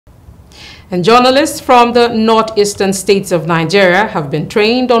And journalists from the northeastern states of Nigeria have been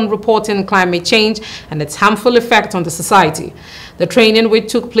trained on reporting climate change and its harmful effect on the society. The training,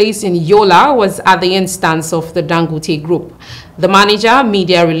 which took place in Yola, was at the instance of the Dangote Group. The manager,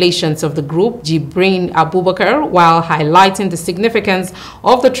 media relations of the group, Jibrin Abubakar, while highlighting the significance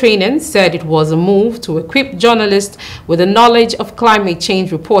of the training, said it was a move to equip journalists with the knowledge of climate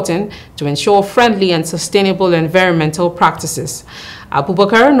change reporting to ensure friendly and sustainable environmental practices.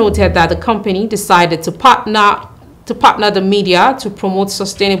 Abubakar noted that the company decided to partner the media to promote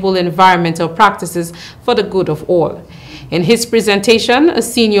sustainable environmental practices for the good of all. In his presentation, a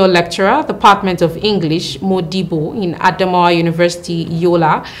senior lecturer, Department of English, Modibo in Adamawa University,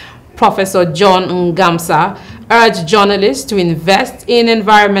 Yola, Professor John Ngamsa, urged journalists to invest in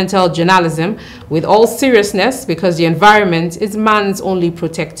environmental journalism with all seriousness because the environment is man's only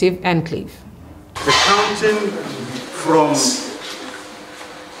protective enclave. The counting from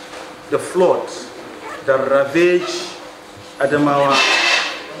the floods that ravage Adamawa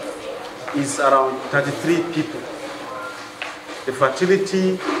is around 33 people. The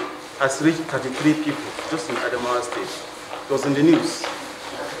fertility has reached 33 people just in Adamawa State. It was in the news.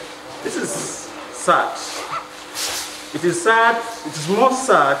 This is sad. It is sad. It is more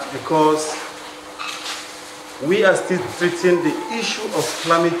sad because we are still treating the issue of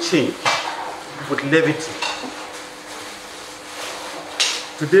climate change with levity.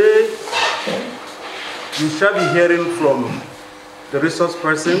 Today, you shall be hearing from the resource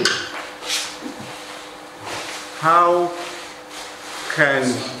person how can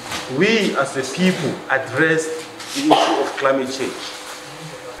we as a people address the issue of climate change.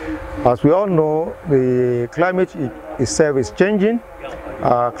 As we all know, the climate itself is changing.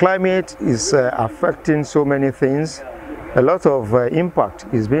 Climate is affecting so many things. A lot of impact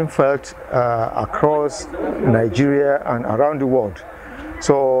is being felt across Nigeria and around the world.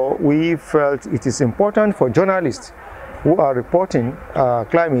 So we felt it is important for journalists who are reporting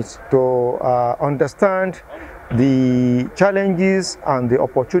climate to understand the challenges and the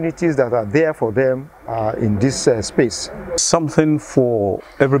opportunities that are there for them in this space. Something for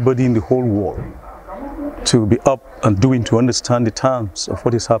everybody in the whole world to be up and doing, to understand the terms of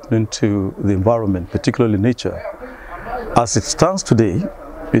what is happening to the environment, particularly nature. As it stands today,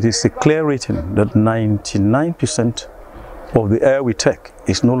 it is a clear rating that 99% of the air we take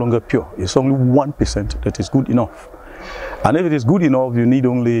is no longer pure. It's only 1% that is good enough. And if it is good enough, you need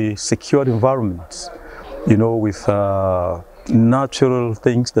only secured environments, you know, with natural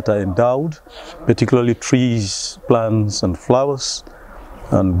things that are endowed, particularly trees, plants and flowers,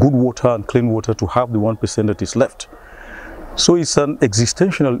 and good water and clean water to have the 1% that is left. So it's an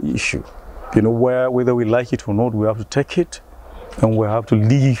existential issue, you know, where whether we like it or not, we have to take it and we have to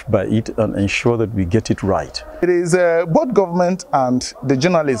live by it and ensure that we get it right. It is both government and the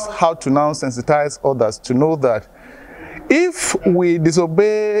journalists how to now sensitize others to know that if we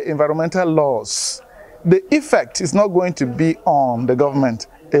disobey environmental laws, the effect is not going to be on the government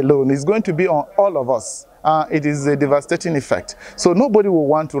alone, it's going to be on all of us. It is a devastating effect. So nobody will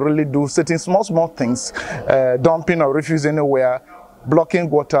want to really do certain small things, dumping or refuse anywhere, blocking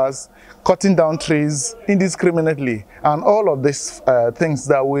waters, cutting down trees indiscriminately, and all of these things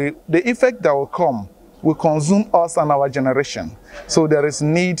that the effect that will come will consume us and our generation. So there is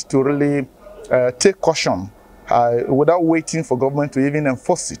need to really take caution without waiting for government to even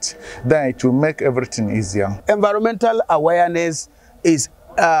enforce it. Then it will make everything easier. Environmental awareness is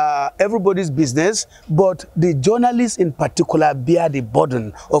everybody's business, but the journalists in particular bear the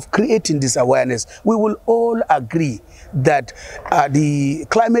burden of creating this awareness. We will all agree that the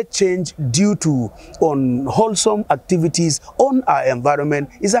climate change due to unwholesome activities on our environment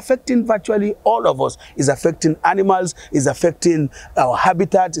is affecting virtually all of us. It's affecting animals, it's affecting our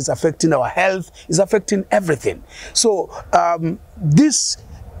habitat, it's affecting our health, it's affecting everything. So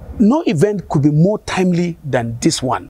no event could be more timely than this one.